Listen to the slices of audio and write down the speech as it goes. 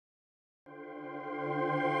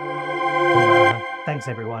thanks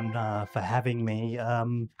everyone for having me.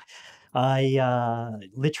 I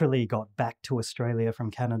literally got back to Australia from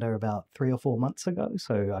Canada about 3 or 4 months ago,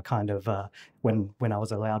 so I kind of when I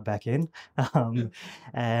was allowed back in,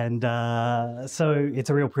 and so it's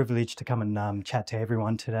a real privilege to come and chat to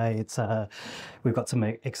everyone today. It's we've got some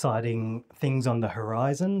exciting things on the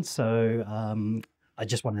horizon, so I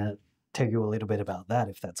just want to tell you a little bit about that,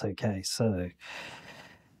 if that's okay. So.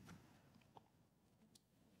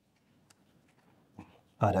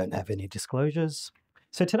 I don't have any disclosures.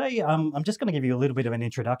 So today I'm just going to give you a little bit of an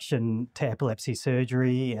introduction to epilepsy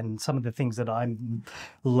surgery and some of the things that I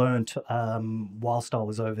learnt whilst I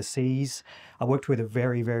was overseas. I worked with a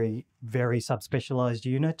very subspecialised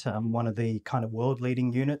unit, one of the kind of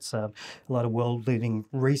world-leading units. A lot of world-leading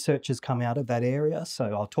research has come out of that area, so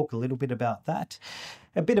I'll talk a little bit about that.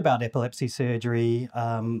 A bit about epilepsy surgery.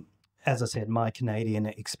 As I said, my Canadian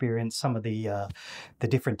experience, some of the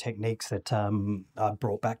different techniques that I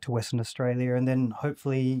brought back to Western Australia, and then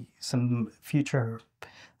hopefully some future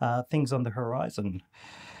things on the horizon.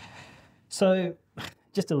 So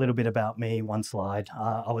just a little bit about me, one slide.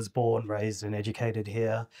 I was born, raised and educated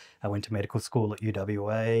here. I went to medical school at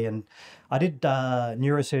UWA, and I did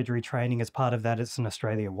neurosurgery training as part of that. It's an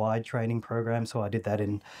Australia-wide training program, so I did that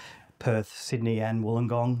in Perth, Sydney and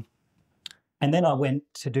Wollongong. And then I went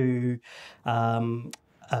to do a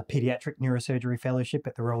paediatric neurosurgery fellowship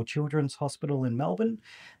at the Royal Children's Hospital in Melbourne.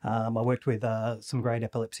 I worked with some great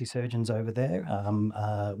epilepsy surgeons over there,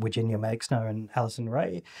 Virginia Meixner and Alison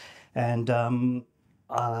Ray. And then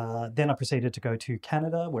I proceeded to go to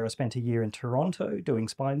Canada, where I spent a year in Toronto doing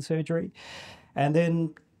spine surgery. And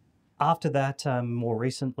then after that, more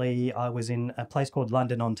recently, I was in a place called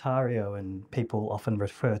London, Ontario, and people often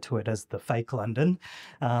refer to it as the fake London.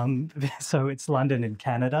 So it's London in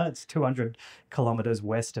Canada. It's 200 kilometres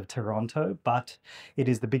west of Toronto, but it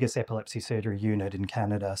is the biggest epilepsy surgery unit in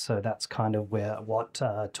Canada. So that's kind of what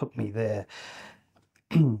took me there.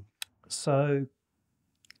 So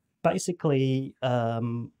basically, I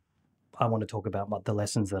want to talk about the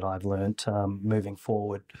lessons that I've learnt moving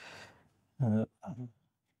forward.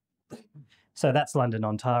 So that's London,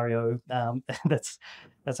 Ontario. That's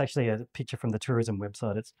actually a picture from the tourism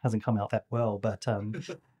website. It hasn't come out that well, but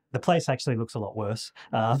the place actually looks a lot worse.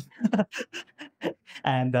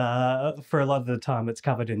 And for a lot of the time, it's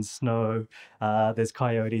covered in snow. There's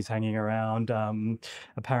coyotes hanging around.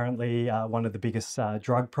 Apparently, one of the biggest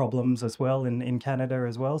drug problems as well in Canada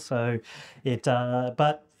as well. So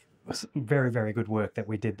but very good work that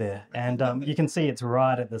we did there, and you can see it's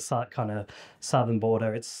right at the kind of southern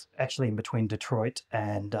border. It's actually in between Detroit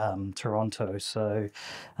and Toronto, so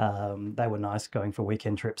they were nice going for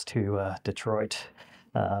weekend trips to Detroit.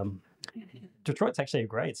 Detroit's actually a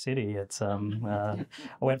great city. It's I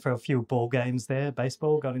went for a few ball games there,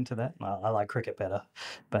 baseball, got into that. I like cricket better,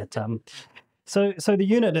 but so the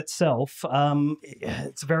unit itself,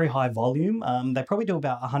 it's very high volume. They probably do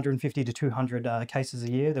about 150 to 200 cases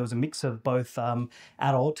a year. There was a mix of both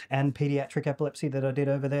adult and paediatric epilepsy that I did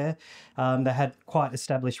over there. They had quite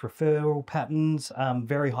established referral patterns,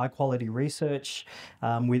 very high quality research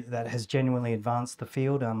that has genuinely advanced the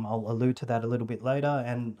field. I'll allude to that a little bit later.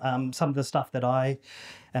 And some of the stuff that I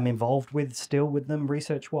am involved with still with them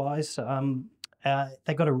research-wise,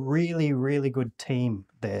 they've got a really good team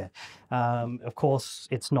there. Of course,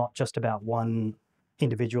 it's not just about one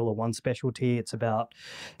individual or one specialty. It's about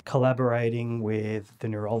collaborating with the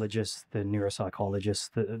neurologists, the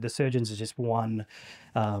neuropsychologists. The surgeons are just one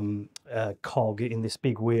cog in this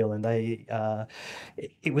big wheel, and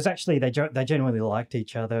it was actually, they genuinely liked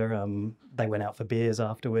each other. They went out for beers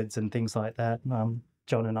afterwards and things like that.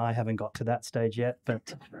 John and I haven't got to that stage yet,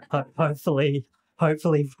 but hopefully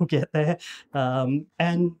we'll get there.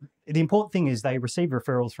 And the important thing is they receive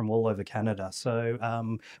referrals from all over Canada.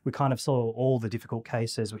 So we kind of saw all the difficult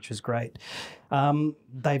cases, which was great.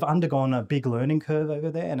 They've undergone a big learning curve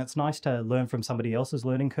over there, and it's nice to learn from somebody else's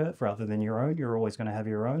learning curve rather than your own. You're always going to have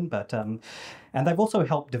your own. But and they've also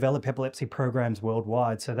helped develop epilepsy programs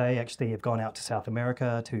worldwide. So they actually have gone out to South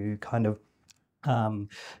America to kind of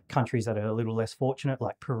countries that are a little less fortunate,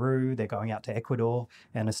 like Peru. They're going out to Ecuador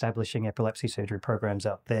and establishing epilepsy surgery programs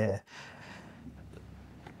out there.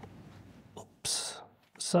 Oops.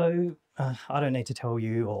 So I don't need to tell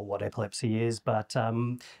you all what epilepsy is, but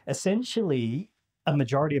essentially a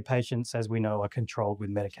majority of patients, as we know, are controlled with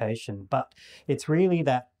medication, but it's really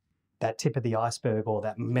that tip of the iceberg, or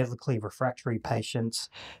that medically refractory patients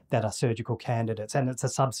that are surgical candidates. And it's a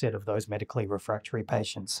subset of those medically refractory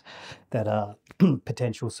patients that are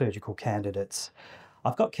potential surgical candidates.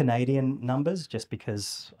 I've got Canadian numbers just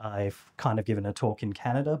because I've kind of given a talk in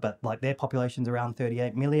Canada, but like their population's around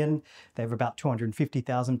 38 million. They have about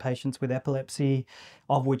 250,000 patients with epilepsy,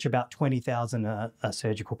 of which about 20,000 are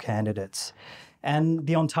surgical candidates. And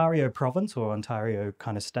the Ontario province, or Ontario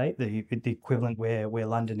kind of state, the equivalent where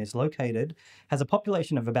London is located, has a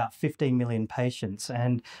population of about 15 million patients.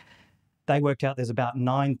 And they worked out there's about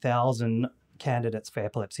 9,000 candidates for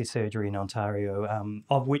epilepsy surgery in Ontario,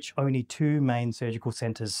 of which only 2 main surgical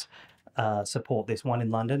centres support this, one in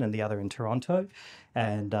London and the other in Toronto.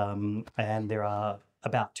 And there are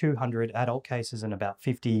about 200 adult cases and about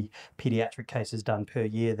 50 paediatric cases done per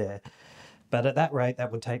year there. But at that rate,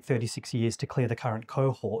 that would take 36 years to clear the current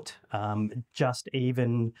cohort, just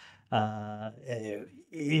even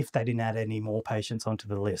if they didn't add any more patients onto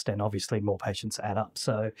the list, and obviously more patients add up.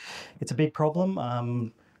 So it's a big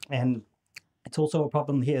problem, and it's also a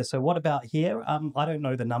problem here. So what about here? I don't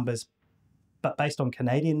know the numbers, but based on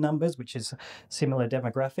Canadian numbers, which is similar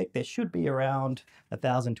demographic, there should be around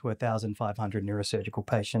 1,000 to 1,500 neurosurgical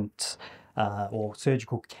patients or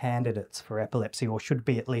surgical candidates for epilepsy, or should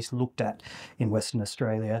be at least looked at in Western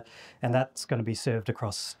Australia. And that's going to be served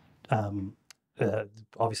across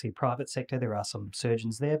obviously private sector. There are some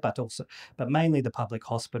surgeons there, but mainly the public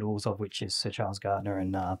hospitals, of which is Sir Charles Gairdner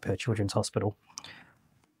and Perth Children's Hospital,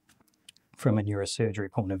 from a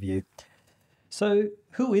neurosurgery point of view. So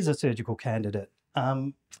who is a surgical candidate?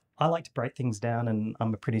 I like to break things down, and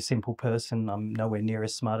I'm a pretty simple person. I'm nowhere near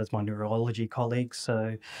as smart as my neurology colleagues.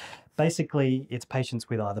 So basically, it's patients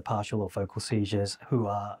with either partial or focal seizures who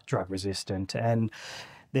are drug resistant. And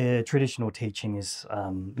the traditional teaching is,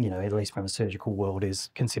 at least from a surgical world, is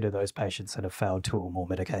consider those patients that have failed 2 or more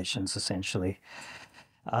medications, essentially.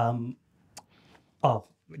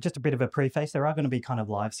 Just a bit of a preface, there are going to be kind of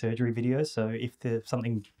live surgery videos. So if there's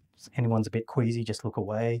anyone's a bit queasy, just look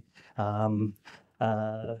away. I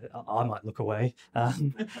might look away.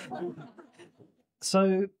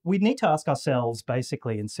 So we need to ask ourselves,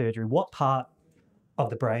 basically, in surgery, what part of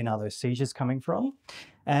the brain are those seizures coming from?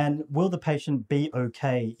 And will the patient be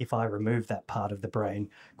okay if I remove that part of the brain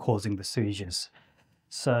causing the seizures?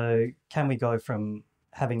 So can we go from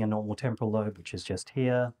having a normal temporal lobe, which is just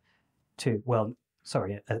here, to,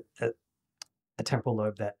 a temporal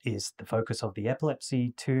lobe that is the focus of the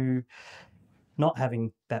epilepsy, to not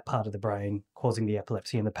having that part of the brain causing the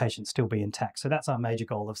epilepsy and the patient still be intact? So that's our major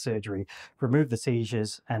goal of surgery: remove the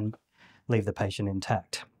seizures and leave the patient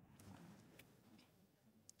intact.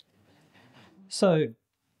 So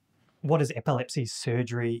what does epilepsy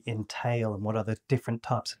surgery entail, and what are the different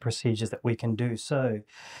types of procedures that we can do? So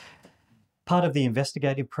part of the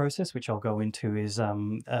investigative process, which I'll go into, is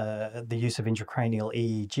the use of intracranial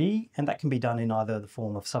EEG, and that can be done in either the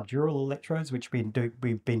form of subdural electrodes, which we've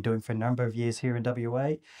been doing for a number of years here in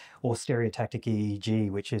WA, or stereotactic EEG,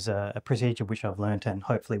 which is a procedure which I've learnt and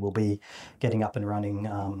hopefully will be getting up and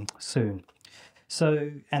running soon. So,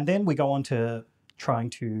 and then we go on to trying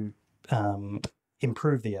to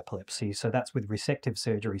improve the epilepsy. So that's with resective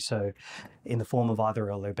surgery, so in the form of either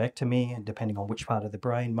a lobectomy, and depending on which part of the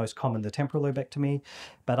brain, most common the temporal lobectomy,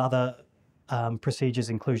 but other procedures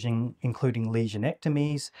including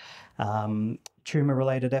lesionectomies,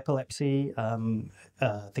 tumor-related epilepsy,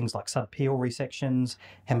 things like subpial resections,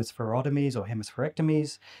 hemispherotomies or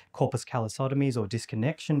hemispherectomies, corpus callosotomies or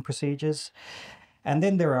disconnection procedures. And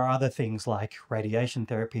then there are other things like radiation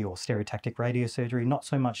therapy or stereotactic radiosurgery, not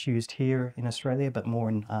so much used here in Australia, but more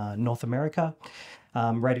in North America.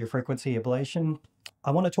 Radiofrequency ablation.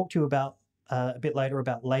 I want to talk to you about a bit later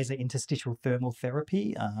about laser interstitial thermal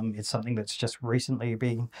therapy. It's something that's just recently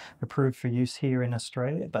been approved for use here in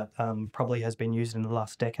Australia, but probably has been used in the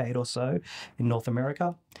last decade or so in North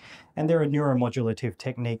America. And there are neuromodulative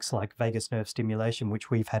techniques like vagus nerve stimulation,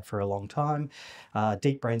 which we've had for a long time,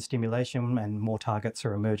 deep brain stimulation, and more targets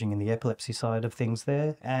are emerging in the epilepsy side of things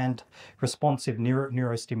there, and responsive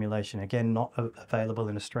neurostimulation, again, not available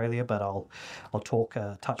in Australia, but I'll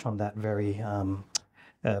touch on that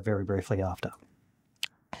very briefly after.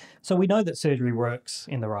 So we know that surgery works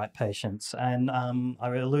in the right patients, and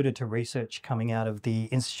I alluded to research coming out of the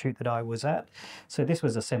institute that I was at. So this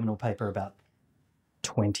was a seminal paper about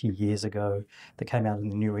 20 years ago that came out in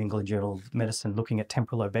the New England Journal of Medicine, looking at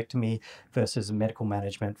temporal lobectomy versus medical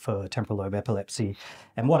management for temporal lobe epilepsy.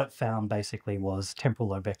 And what it found basically was temporal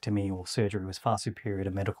lobectomy or surgery was far superior to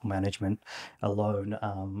medical management alone.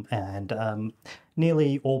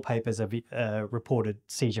 Nearly all papers have reported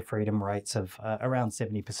seizure freedom rates of around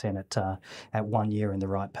 70% at 1 year in the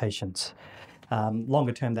right patients.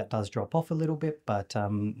 Longer term, that does drop off a little bit, but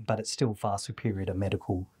it's still far superior to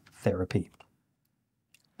medical therapy.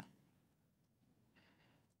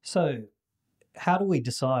 So how do we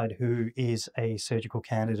decide who is a surgical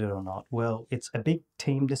candidate or not? Well, it's a big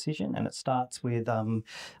team decision, and it starts with our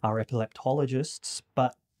epileptologists.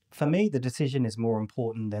 But for me, the decision is more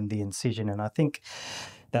important than the incision, and I think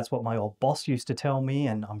that's what my old boss used to tell me,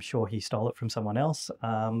 and I'm sure he stole it from someone else.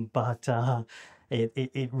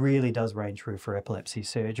 It really does reign true for epilepsy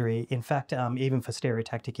surgery. In fact, even for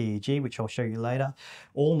stereotactic EEG, which I'll show you later,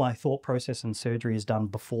 all my thought process and surgery is done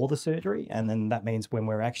before the surgery, and then that means when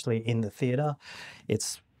we're actually in the theatre,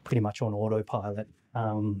 it's pretty much on autopilot.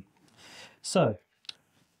 So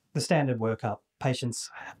the standard workup, patients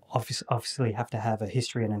obviously have to have a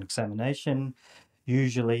history and an examination,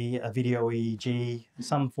 usually a video EEG,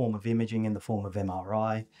 some form of imaging in the form of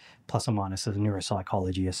MRI, plus or minus a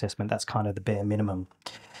neuropsychology assessment. That's kind of the bare minimum.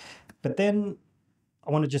 But then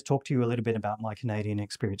I want to just talk to you a little bit about my Canadian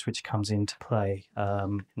experience, which comes into play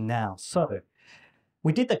now. So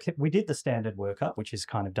we did the standard workup, which is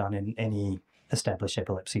kind of done in any established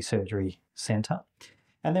epilepsy surgery centre.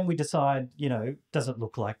 And then we decide, does it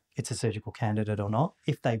look like it's a surgical candidate or not?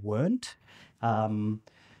 If they weren't,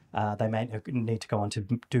 they may need to go on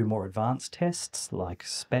to do more advanced tests like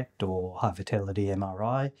SPECT or high fidelity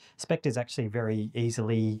MRI. SPECT is actually very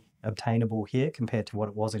easily obtainable here compared to what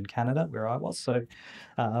it was in Canada where I was. So,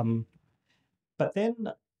 but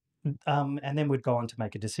then and then we'd go on to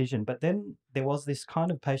make a decision. But then there was this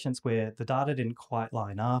kind of patients where the data didn't quite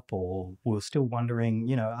line up, or we were still wondering,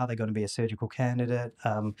 are they going to be a surgical candidate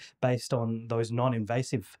based on those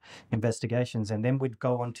non-invasive investigations? And then we'd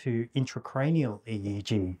go on to intracranial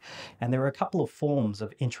EEG. And there are a couple of forms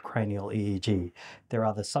of intracranial EEG. There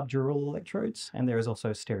are the subdural electrodes, and there is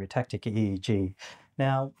also stereotactic EEG.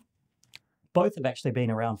 Now, both have actually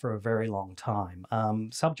been around for a very long time.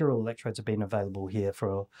 Subdural electrodes have been available here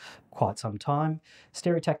for quite some time.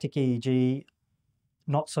 Stereotactic EEG,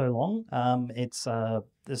 not so long. It's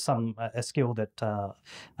there's a skill that,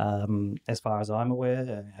 as far as I'm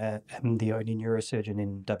aware, I'm the only neurosurgeon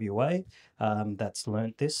in WA that's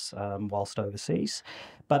learnt this whilst overseas.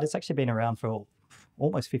 But it's actually been around for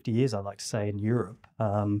almost 50 years, I'd like to say, in Europe.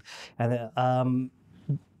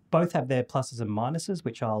 Both have their pluses and minuses,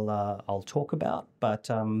 which I'll talk about. But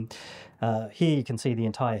here you can see the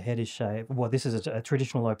entire head is shaved. Well, this is a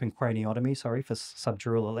traditional open craniotomy, sorry, for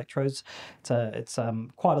subdural electrodes. It's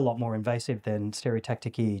quite a lot more invasive than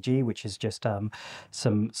stereotactic EEG, which is just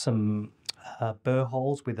some burr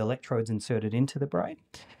holes with electrodes inserted into the brain.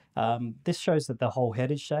 This shows that the whole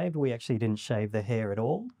head is shaved. We actually didn't shave the hair at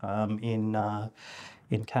all in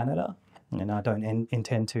Canada. And I don't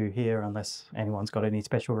intend to here unless anyone's got any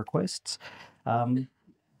special requests. And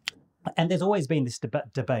there's always been this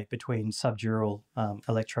debate between subdural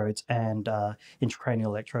electrodes and intracranial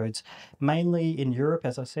electrodes. Mainly in Europe,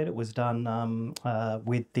 as I said, it was done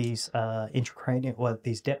with these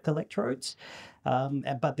these depth electrodes.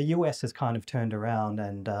 But the US has kind of turned around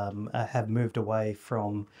and have moved away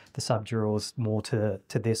from the subdurals more to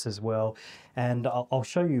this as well. And I'll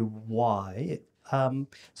show you why.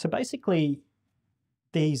 So basically,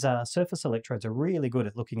 these surface electrodes are really good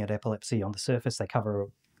at looking at epilepsy on the surface. They cover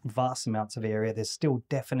vast amounts of area. There's still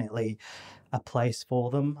definitely a place for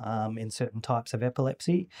them in certain types of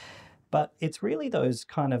epilepsy. But it's really those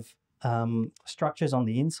kind of structures on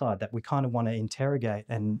the inside that we kind of want to interrogate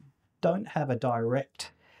and don't have a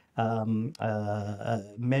direct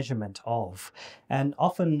measurement of. And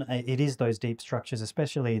often it is those deep structures,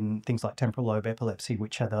 especially in things like temporal lobe epilepsy,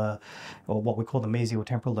 which are or what we call the mesial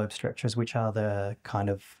temporal lobe structures, which are the kind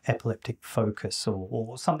of epileptic focus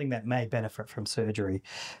or something that may benefit from surgery.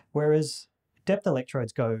 Whereas depth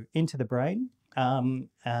electrodes go into the brain. They're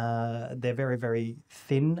very, very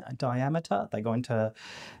thin diameter. They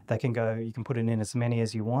can go, you can put it in as many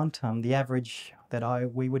as you want. The average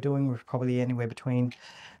that we were doing was probably anywhere between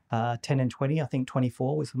 10 and 20. I think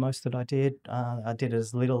 24 was the most that I did. I did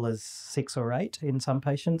as little as 6 or 8 in some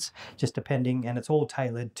patients, just depending, and it's all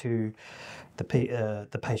tailored to the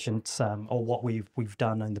patients or what we've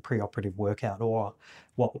done in the preoperative workout, or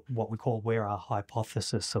what we call where our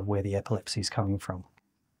hypothesis of where the epilepsy is coming from.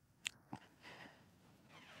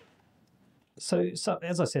 So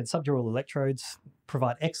as I said, subdural electrodes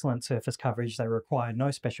provide excellent surface coverage. They require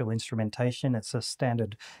no special instrumentation. It's a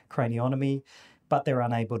standard craniotomy, but they're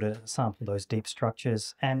unable to sample those deep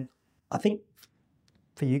structures. And I think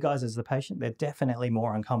for you guys as the patient, they're definitely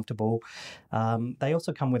more uncomfortable. They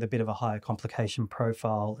also come with a bit of a higher complication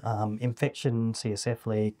profile. Infection, CSF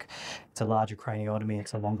leak, it's a larger craniotomy,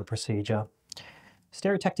 it's a longer procedure.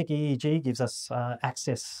 Stereotactic EEG gives us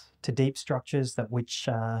access to deep structures which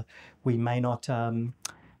we may not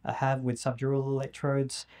have with subdural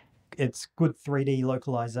electrodes. it's good 3D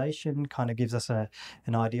localization, kind of gives us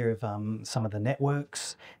an idea of some of the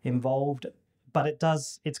networks involved, but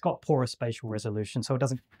it's got poorer spatial resolution, so it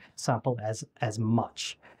doesn't sample as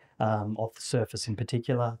much of the surface in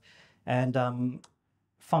particular. And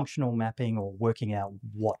functional mapping, or working out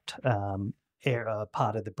what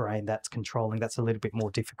part of the brain that's controlling, that's a little bit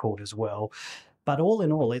more difficult as well. But all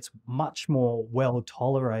in all, it's much more well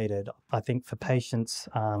tolerated, I think, for patients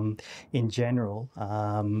in general.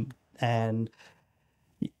 And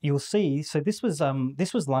you'll see, so this was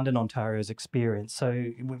London, Ontario's experience.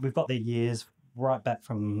 So we've got the years right back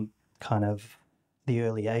from kind of the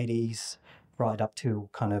early 80s right up to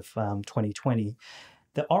kind of 2020.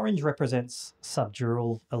 The orange represents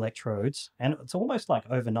subdural electrodes, and it's almost like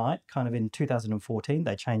overnight, kind of in 2014,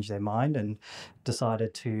 they changed their mind and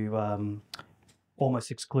decided to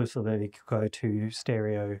almost exclusively go to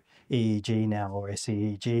stereo EEG now, or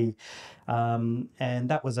SEEG. And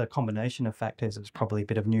that was a combination of factors. It was probably a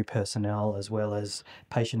bit of new personnel as well as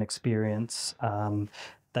patient experience.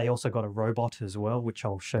 They also got a robot as well, which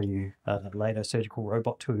I'll show you later, surgical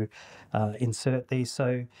robot to insert these.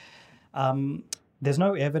 So there's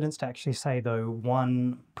no evidence to actually say, though,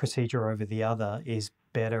 one procedure over the other is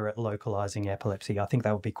better at localizing epilepsy. I think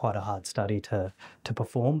that would be quite a hard study to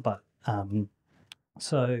perform, but I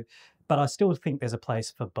still think there's a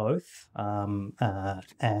place for both,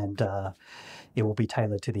 and it will be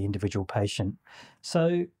tailored to the individual patient.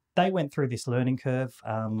 So they went through this learning curve,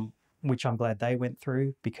 which I'm glad they went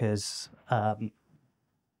through, because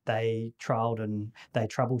they trialed and they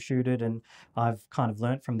troubleshooted, and I've kind of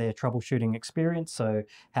learnt from their troubleshooting experience. So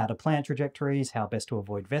how to plan trajectories, how best to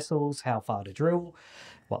avoid vessels, how far to drill,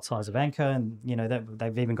 what size of anchor, and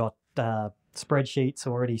they've even got spreadsheets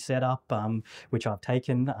already set up, which I've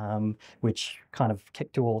taken, which kind of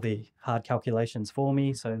do all the hard calculations for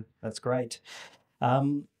me. So that's great.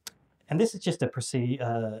 And this is just a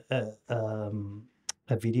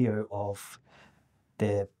video of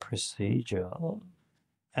their procedure.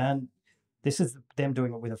 And this is them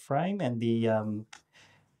doing it with a frame, and they're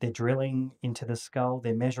drilling into the skull.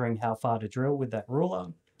 They're measuring how far to drill with that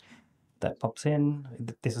ruler. That pops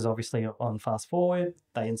in. This is obviously on fast forward.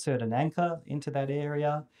 They insert an anchor into that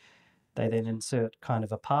area. They then insert kind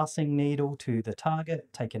of a passing needle to the target,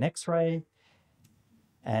 take an X-ray,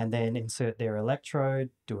 and then insert their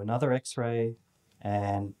electrode, do another X-ray,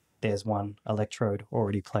 and there's one electrode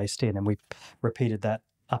already placed in. And we repeated that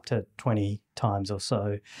up to 20 times or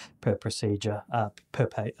so per procedure, per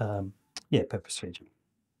procedure.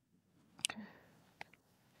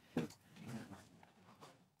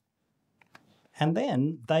 And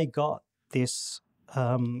then they got this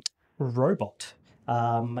robot,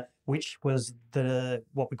 which was this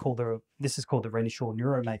is called the Renishaw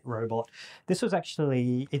Neuromate robot. This was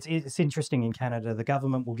actually, it's interesting in Canada, the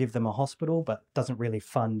government will give them a hospital, but doesn't really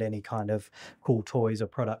fund any kind of cool toys or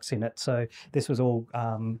products in it. So this was all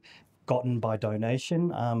gotten by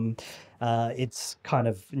donation. It's kind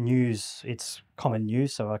of news, it's common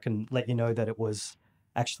news, so I can let you know that it was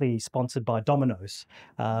actually sponsored by Domino's.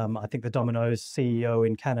 I think the Domino's CEO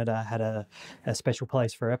in Canada had a special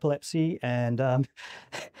place for epilepsy, and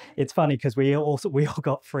it's funny because we all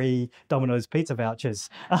got free Domino's pizza vouchers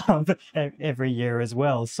every year as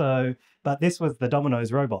well. So, but this was the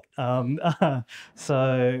Domino's robot.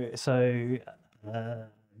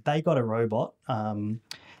 They got a robot,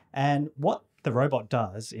 and what the robot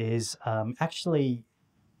does is actually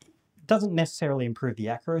doesn't necessarily improve the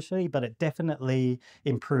accuracy, but it definitely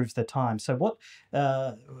improves the time. So what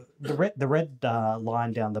the red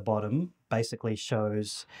line down the bottom basically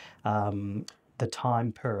shows the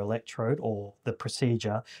time per electrode, or the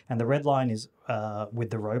procedure, and the red line is with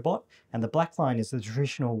the robot, and the black line is the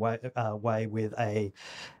traditional way with a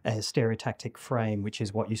stereotactic frame, which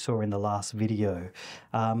is what you saw in the last video.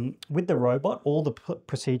 With the robot, all the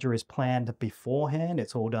procedure is planned beforehand.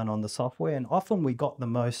 It's all done on the software, and often we got the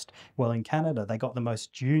most, well, in Canada, they got the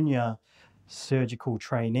most junior surgical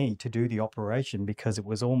trainee to do the operation, because it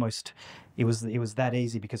was that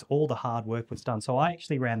easy, because all the hard work was done. So I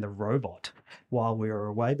actually ran the robot while we were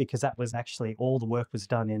away, because that was actually all the work was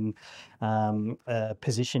done in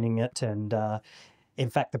positioning it, and in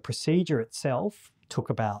fact the procedure itself took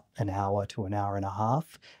about an hour to an hour and a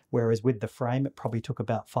half, whereas with the frame it probably took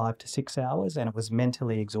about 5 to 6 hours, and it was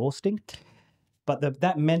mentally exhausting. But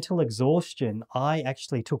that mental exhaustion, I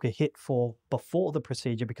actually took a hit for before the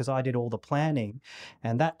procedure, because I did all the planning,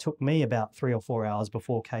 and that took me about 3 or 4 hours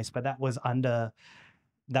before case. But that was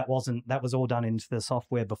all done into the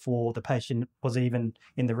software before the patient was even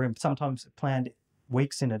in the room. Sometimes planned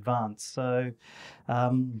weeks in advance. So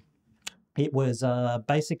it was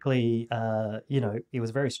basically, it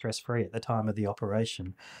was very stress-free at the time of the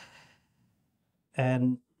operation.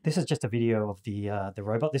 And this is just a video of the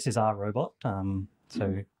robot. This is our robot.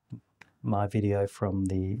 So my video from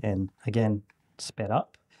and again, sped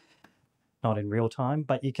up, not in real time,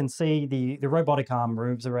 but you can see the robotic arm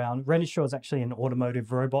moves around. Renishaw is actually an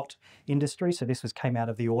automotive robot industry. So this came out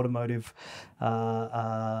of the automotive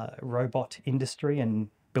robot industry and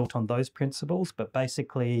built on those principles. But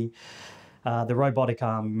basically, the robotic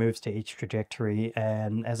arm moves to each trajectory,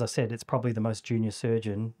 and as I said, it's probably the most junior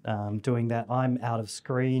surgeon doing that. I'm out of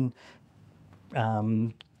screen.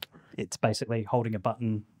 It's basically holding a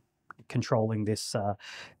button, controlling this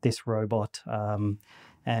this robot, and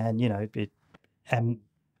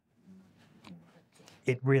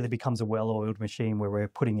it really becomes a well-oiled machine where we're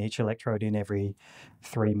putting each electrode in every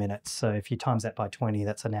 3 minutes. So if you times that by 20,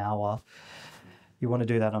 that's an hour. You want to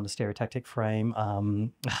do that on a stereotactic frame.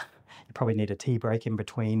 You probably need a tea break in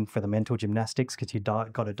between for the mental gymnastics because you've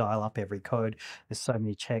got to dial up every code. There's so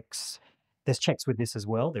many checks. There's checks with this as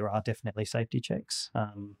well. There are definitely safety checks,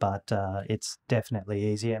 but it's definitely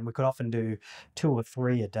easier. And we could often do 2 or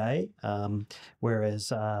 3 a day,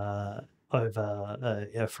 whereas over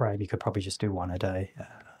a frame, you could probably just do 1 a day.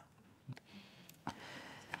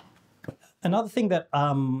 Another thing that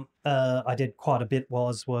I did quite a bit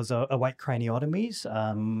was awake craniotomies,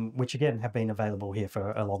 which again have been available here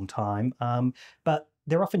for a long time, but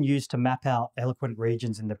they're often used to map out eloquent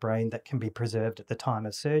regions in the brain that can be preserved at the time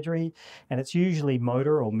of surgery, and it's usually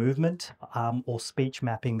motor or movement or speech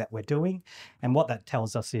mapping that we're doing, and what that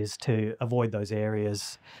tells us is to avoid those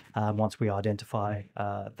areas once we identify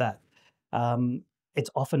that. It's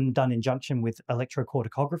often done in junction with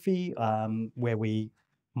electrocorticography, where we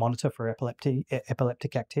monitor for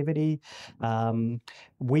epileptic activity.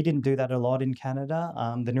 We didn't do that a lot in Canada.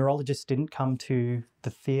 The neurologists didn't come to the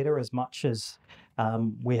theatre as much as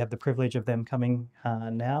we have the privilege of them coming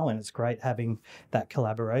now, and it's great having that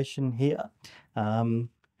collaboration here. And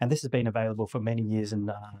this has been available for many years in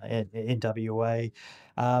WA.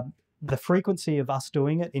 The frequency of us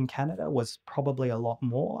doing it in Canada was probably a lot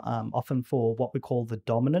more, often for what we call the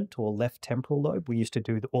dominant or left temporal lobe. We used to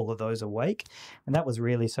do all of those awake, and that was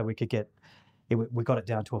really so we could get it. We got it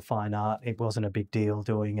down to a fine art. It wasn't a big deal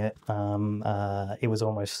doing it. It was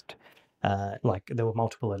almost like there were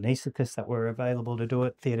multiple anaesthetists that were available to do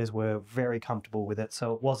it. Theatres were very comfortable with it,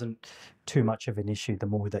 so it wasn't too much of an issue the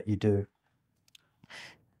more that you do.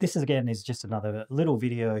 This again is just another little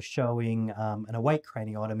video showing an awake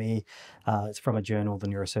craniotomy. It's from a journal, the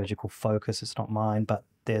Neurosurgical Focus. It's not mine, but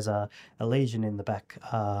there's a lesion in the back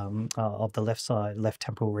of the left side, left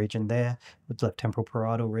temporal region there, with left temporal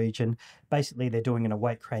parietal region. Basically, they're doing an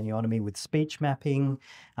awake craniotomy with speech mapping,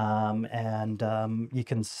 and you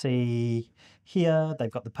can see here they've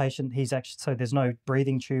got the patient. He's actually, so there's no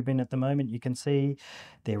breathing tube in at the moment. You can see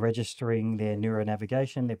they're registering their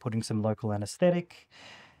neuronavigation. They're putting some local anaesthetic.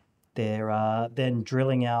 They're then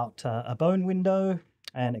drilling out a bone window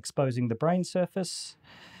and exposing the brain surface.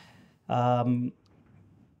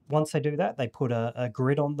 Once they do that, they put a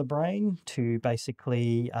grid on the brain to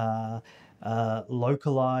basically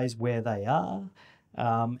localize where they are.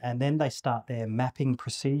 And then they start their mapping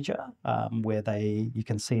procedure where you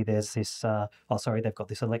can see there's this, they've got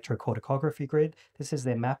this electrocorticography grid. This is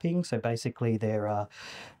their mapping. So basically they're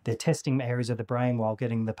testing areas of the brain while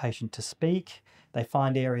getting the patient to speak. They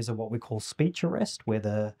find areas of what we call speech arrest, where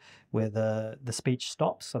the speech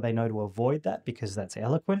stops, so they know to avoid that because that's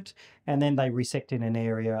eloquent. And then they resect in an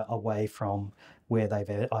area away from where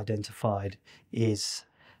they've identified is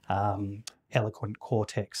eloquent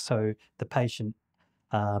cortex. So the patient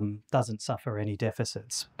doesn't suffer any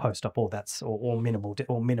deficits post-op, or minimal,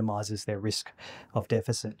 or minimises their risk of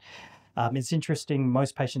deficit. It's interesting,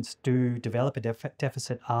 most patients do develop a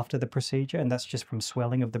deficit after the procedure, and that's just from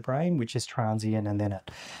swelling of the brain, which is transient, and then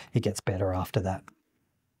it gets better after that.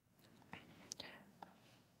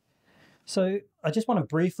 So I just want to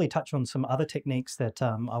briefly touch on some other techniques that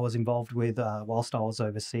I was involved with whilst I was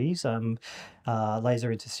overseas.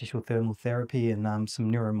 Laser interstitial thermal therapy and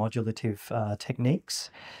some neuromodulative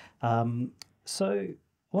techniques. So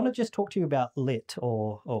I want to just talk to you about LIT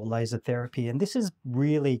or laser therapy, and this is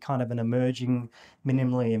really kind of an emerging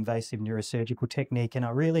minimally invasive neurosurgical technique, and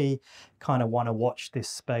I really kind of want to watch this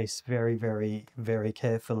space very, very, very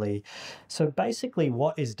carefully. So basically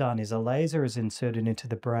what is done is a laser is inserted into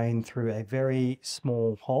the brain through a very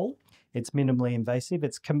small hole. It's minimally invasive.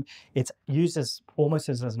 It's used almost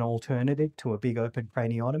as an alternative to a big open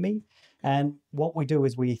craniotomy. And what we do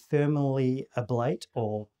is we thermally ablate,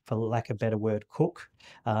 or for lack of a better word, cook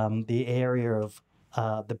the area of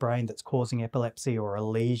the brain that's causing epilepsy or a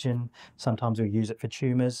lesion. Sometimes we use it for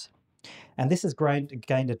tumours. And this has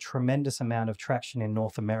gained a tremendous amount of traction in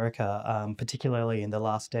North America, particularly in the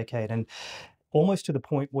last decade, and almost to the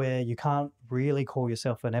point where you can't really call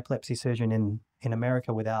yourself an epilepsy surgeon in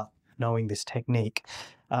America without knowing this technique.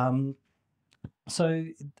 So,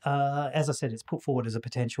 as I said, it's put forward as a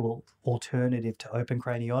potential alternative to open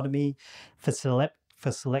craniotomy for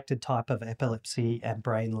selected type of epilepsy and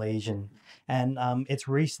brain lesion. And it's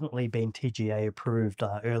recently been TGA approved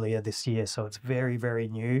earlier this year, so it's very, very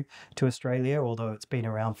new to Australia, although it's been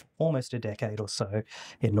around for almost a decade or so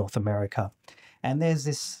in North America. And there's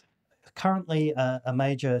this currently a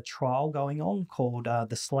major trial going on called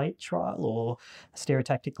the SLATE trial, or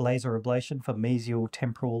stereotactic laser ablation for mesial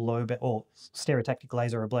temporal lobe, or stereotactic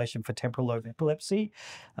laser ablation for temporal lobe epilepsy.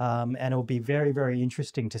 And it'll be very, very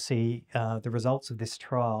interesting to see the results of this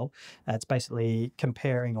trial. It's basically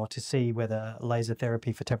comparing or to see whether laser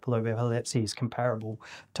therapy for temporal lobe epilepsy is comparable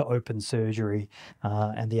to open surgery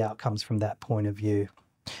and the outcomes from that point of view.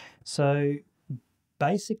 So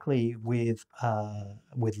basically with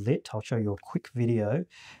LIT, I'll show you a quick video.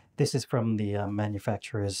 This is from the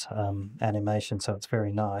manufacturer's animation, so it's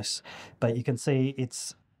very nice. But you can see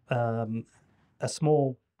it's a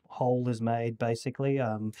small hole is made basically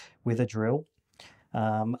with a drill.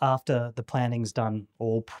 After the planning's done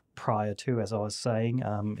all prior to, as I was saying,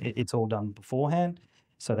 it's all done beforehand.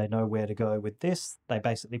 So they know where to go with this. They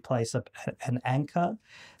basically place an anchor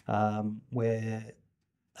where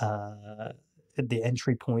the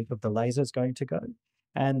entry point of the laser is going to go,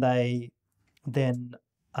 and they then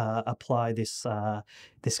apply this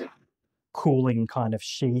this cooling kind of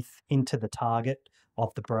sheath into the target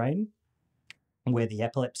of the brain where the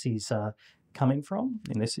epilepsy is coming from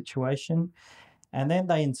in this situation, and then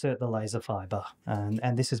they insert the laser fiber,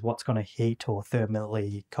 and this is what's going to heat or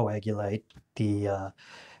thermally coagulate the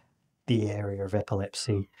area of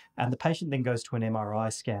epilepsy. And the patient then goes to an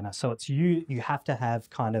MRI scanner. So it's you have to have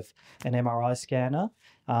kind of an MRI scanner.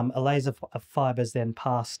 A laser fiber is then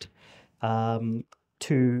passed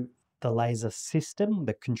to the laser system,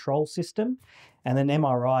 the control system, and then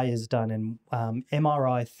MRI is done, and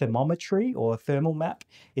MRI thermometry or thermal map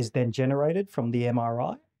is then generated from the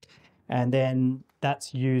MRI, and then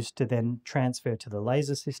that's used to then transfer to the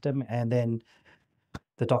laser system, and then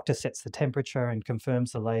the doctor sets the temperature and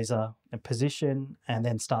confirms the laser position, and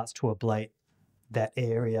then starts to ablate that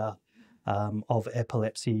area of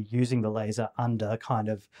epilepsy using the laser under kind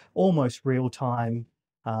of almost real-time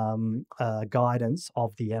guidance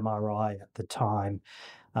of the MRI at the time.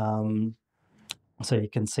 So you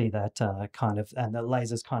can see that kind of, and the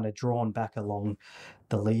laser's kind of drawn back along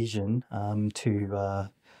the lesion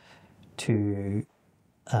to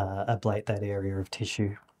ablate that area of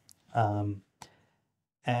tissue.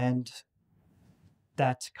 And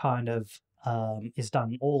that kind of is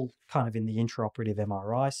done all kind of in the intraoperative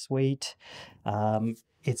MRI suite.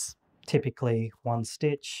 It's typically one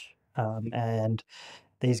stitch, and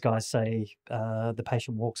these guys say the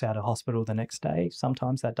patient walks out of hospital the next day.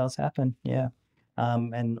 Sometimes that does happen, yeah.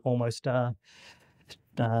 And almost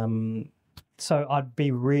so I'd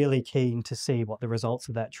be really keen to see what the results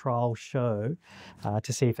of that trial show,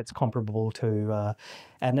 to see if it's comparable to,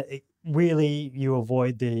 and really you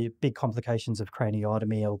avoid the big complications of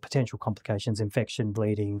craniotomy or potential complications, infection,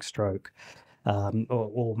 bleeding, stroke,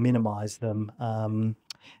 or minimize them.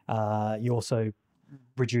 You also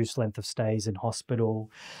reduce length of stays in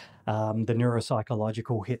hospital. The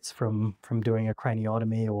neuropsychological hits from doing a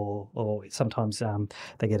craniotomy, or sometimes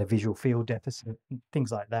they get a visual field deficit,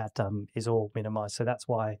 things like that, is all minimized. So that's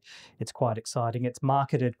why it's quite exciting. It's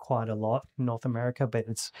marketed quite a lot in North America, but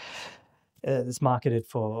it's marketed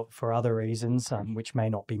for other reasons, which may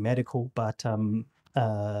not be medical, but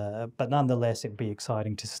nonetheless, it'd be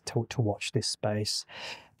exciting to watch this space.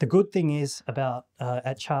 The good thing is about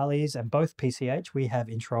at Charlie's and both PCH, we have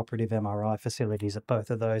intraoperative MRI facilities at both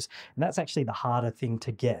of those, and that's actually the harder thing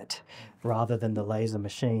to get rather than the laser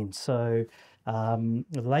machine. So the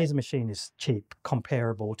laser machine is cheap,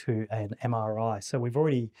 comparable to an MRI. So we've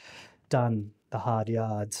already done the hard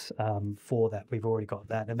yards for that. We've already got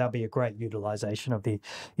that, and that'll be a great utilization of the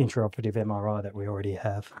intraoperative MRI that we already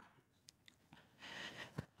have.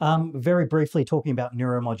 Very briefly talking about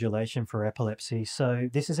neuromodulation for epilepsy. So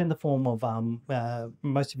this is in the form of,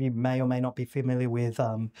 most of you may or may not be familiar with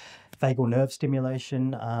vagal nerve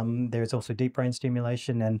stimulation. There is also deep brain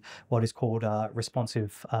stimulation and what is called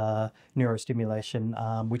responsive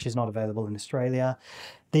neurostimulation, which is not available in Australia.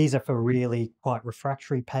 These are for really quite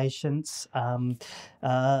refractory patients.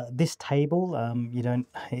 This table,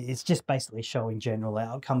 it's just basically showing general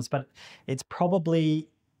outcomes, but it's probably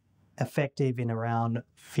effective in around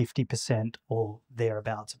 50% or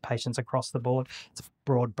thereabouts of patients across the board. It's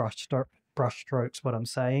broad brushstrokes what I'm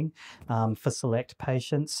saying. For select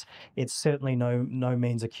patients, it's certainly no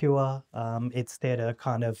means a cure. It's there to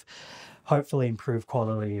kind of hopefully improve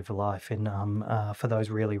quality of life in for those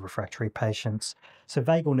really refractory patients. So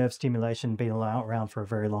vagal nerve stimulation been around for a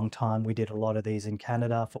very long time. We did a lot of these in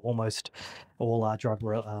Canada for almost all our drug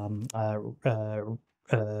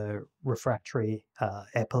refractory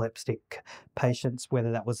epileptic patients.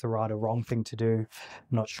 Whether that was the right or wrong thing to do, I'm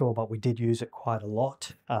not sure, but we did use it quite a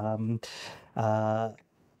lot.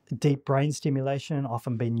 Deep brain stimulation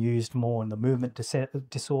often been used more in the movement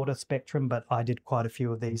disorder spectrum, but I did quite a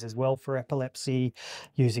few of these as well for epilepsy,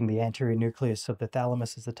 using the anterior nucleus of the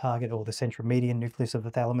thalamus as the target, or the central median nucleus of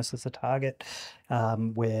the thalamus as the target,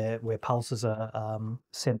 where pulses are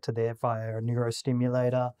sent to there via a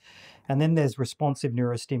neurostimulator. And then there's responsive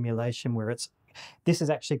neurostimulation, where this is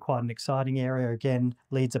actually quite an exciting area. Again,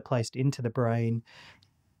 leads are placed into the brain.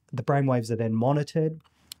 The brain waves are then monitored.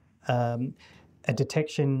 A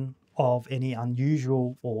detection of any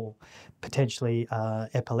unusual or potentially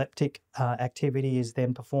epileptic activity is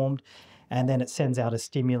then performed, and then it sends out a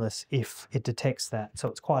stimulus if it detects that. So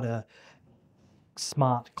it's quite a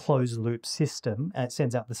smart closed loop system, and it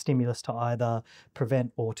sends out the stimulus to either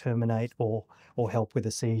prevent or terminate or help with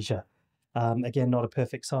a seizure. Again, not a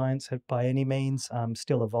perfect science by any means,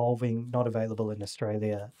 still evolving, not available in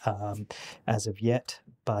Australia as of yet,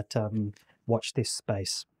 but watch this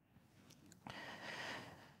space.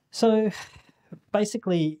 So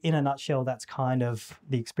basically, in a nutshell, that's kind of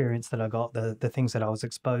the experience that I got, the things that I was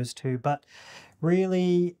exposed to. But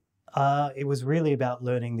really, it was really about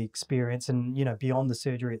learning the experience, and beyond the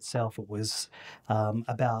surgery itself, it was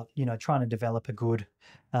about trying to develop a good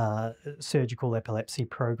surgical epilepsy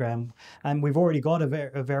program. And we've already got a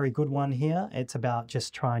very good one here. It's about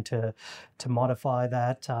just trying to modify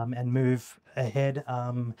that and move ahead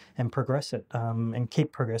and progress it and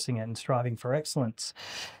keep progressing it and striving for excellence.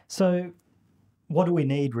 So what do we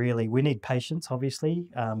need really? We need patients, obviously,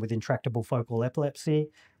 with intractable focal epilepsy,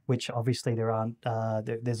 which obviously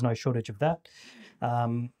there's no shortage of that.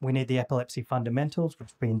 We need the epilepsy fundamentals, which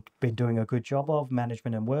we've been doing a good job of,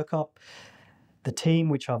 management and workup. The team,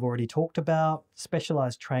 which I've already talked about,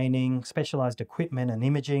 specialised training, specialised equipment and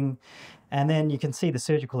imaging. And then you can see the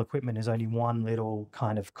surgical equipment is only one little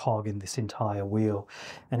kind of cog in this entire wheel.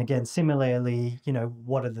 And again, similarly,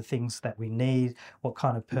 what are the things that we need? What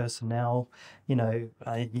kind of personnel? A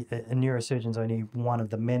neurosurgeon's only one of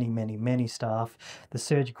the many staff. The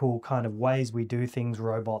surgical kind of ways we do things,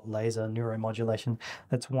 robot, laser, neuromodulation,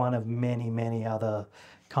 that's one of many other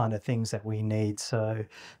kind of things that we need. So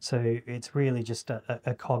it's really just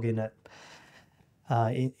a cog in it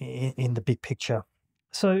in the big picture.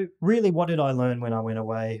 So really, what did I learn when I went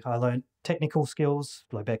away? I learned technical skills,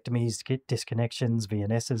 lobectomies, disconnections,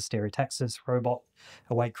 VNSs, stereotaxis, robot,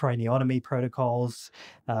 awake craniotomy protocols,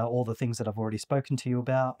 all the things that I've already spoken to you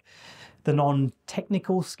about. The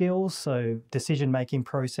non-technical skills, so decision-making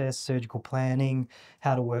process, surgical planning,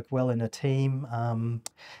 how to work well in a team, and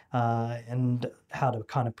how to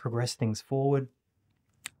kind of progress things forward.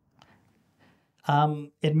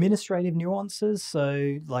 Administrative nuances,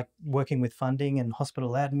 so like working with funding and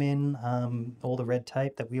hospital admin, all the red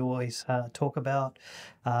tape that we always talk about,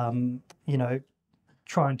 trying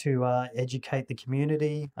to educate the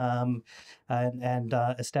community and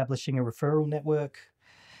establishing a referral network.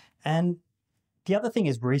 And the other thing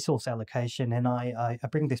is resource allocation, and I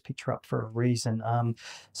bring this picture up for a reason.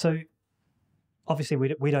 So obviously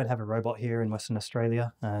we don't have a robot here in Western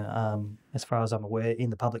Australia, as far as I'm aware, in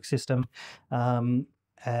the public system.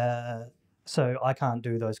 So I can't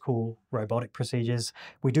do those cool robotic procedures.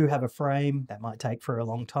 We do have a frame that might take for a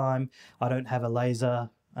long time. I don't have a laser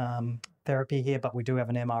therapy here, but we do have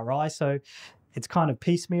an MRI. So it's kind of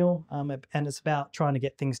piecemeal, and it's about trying to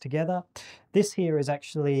get things together. This here is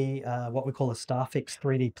actually what we call a Starfix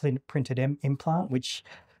 3D printed implant, which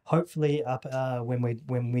hopefully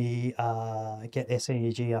when we get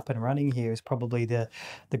SEEG up and running here is probably the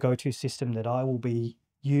go-to system that I will be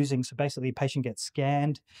using. So basically, a patient gets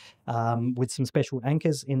scanned with some special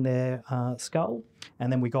anchors in their skull,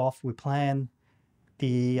 and then we go off, we plan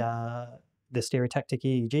the stereotactic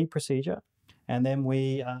EEG procedure, and then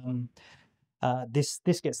we this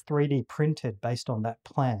gets 3D printed based on that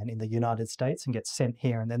plan in the United States and gets sent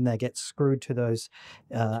here, and then they get screwed to those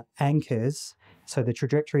anchors, so the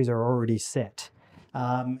trajectories are already set,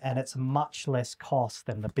 and it's much less cost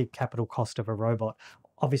than the big capital cost of a robot.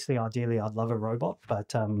 Obviously, ideally, I'd love a robot,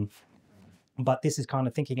 but But this is kind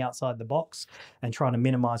of thinking outside the box and trying to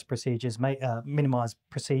minimize procedures, minimize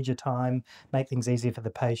procedure time, make things easier for the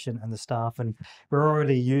patient and the staff. And we're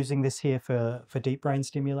already using this here for deep brain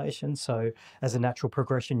stimulation. So as a natural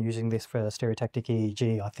progression, using this for stereotactic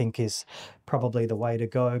EEG, I think is probably the way to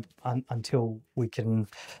go until we can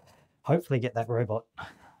hopefully get that robot,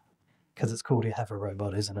 because it's cool to have a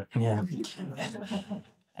robot, isn't it? Yeah.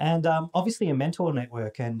 And obviously a mentor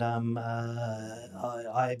network. And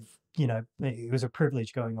I've, it was a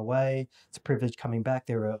privilege going away. It's a privilege coming back.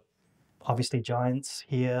 There are obviously giants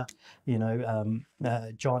here.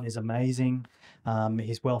 John is amazing.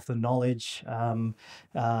 His wealth of knowledge.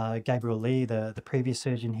 Gabriel Lee, the previous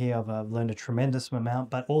surgeon here, I've learned a tremendous amount,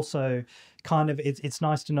 but also kind of it's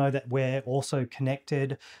nice to know that we're also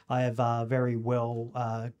connected. I have very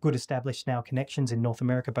good established now connections in North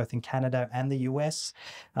America, both in Canada and the US,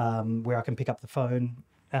 where I can pick up the phone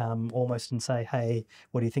almost and say, hey,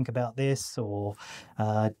 what do you think about this? Or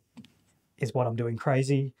is what I'm doing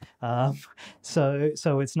crazy? So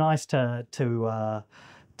it's nice to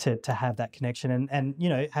have that connection and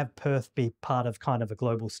have Perth be part of kind of a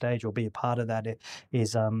global stage, or be a part of that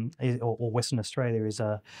or Western Australia is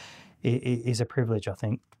a privilege, I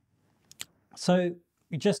think. So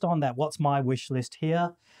just on that, what's my wish list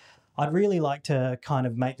here? I'd really like to kind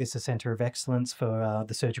of make this a centre of excellence for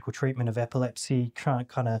the surgical treatment of epilepsy, kind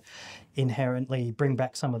of inherently bring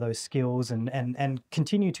back some of those skills and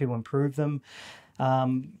continue to improve them.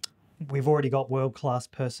 We've already got world-class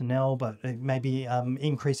personnel, but maybe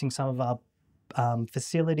increasing some of our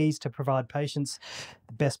facilities to provide patients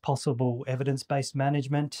the best possible evidence-based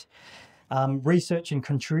management. Research and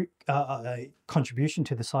contribution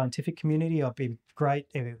to the scientific community. It'd be great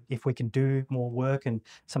if we can do more work, and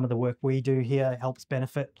some of the work we do here helps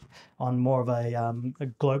benefit on more of a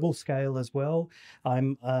global scale as well.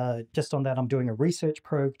 I'm just on that, I'm doing a research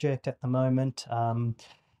project at the moment. I'm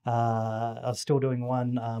still doing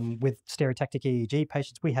one with stereotactic EEG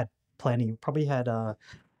patients. We had plenty, probably had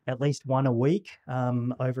at least one a week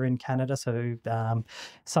over in Canada. So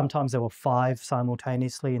sometimes there were 5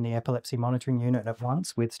 simultaneously in the epilepsy monitoring unit at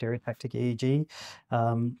once with stereotactic EEG.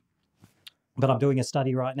 But I'm doing a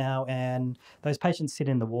study right now, and those patients sit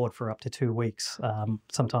in the ward for up to 2 weeks,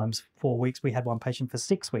 sometimes 4 weeks. We had one patient for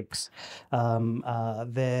 6 weeks.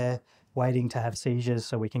 They're waiting to have seizures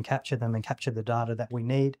so we can capture them and capture the data that we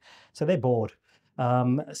need. So they're bored.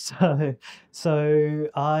 So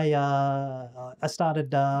I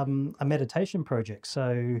started a meditation project.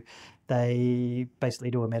 So they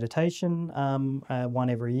basically do a meditation, one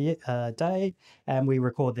every day, and we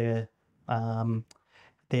record their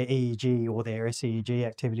EEG or their SEEG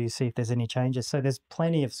activities, see if there's any changes. So there's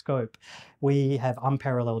plenty of scope. We have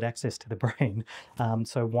unparalleled access to the brain,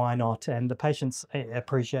 so why not? And the patients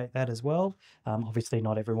appreciate that as well. Obviously,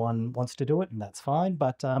 not everyone wants to do it, and that's fine.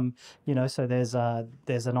 But so there's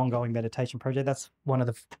an ongoing meditation project. That's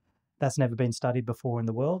never been studied before in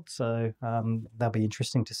the world. So that'll be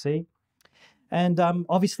interesting to see. And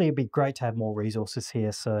obviously, it'd be great to have more resources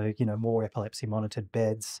here. So, more epilepsy monitored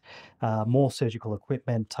beds, more surgical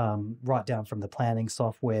equipment, right down from the planning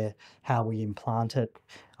software, how we implant it.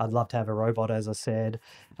 I'd love to have a robot, as I said.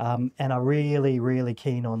 And I'm really, really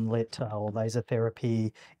keen on LIT or laser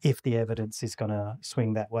therapy if the evidence is going to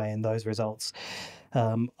swing that way and those results.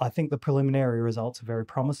 I think the preliminary results are very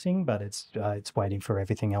promising, but it's waiting for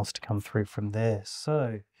everything else to come through from there.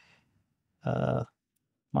 So...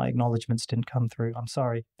 my acknowledgements didn't come through. I'm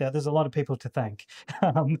sorry. There's a lot of people to thank.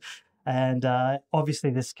 And obviously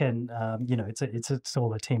this can, it's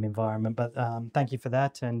all a team environment, but thank you for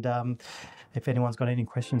that. And if anyone's got any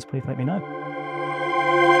questions, please let me know.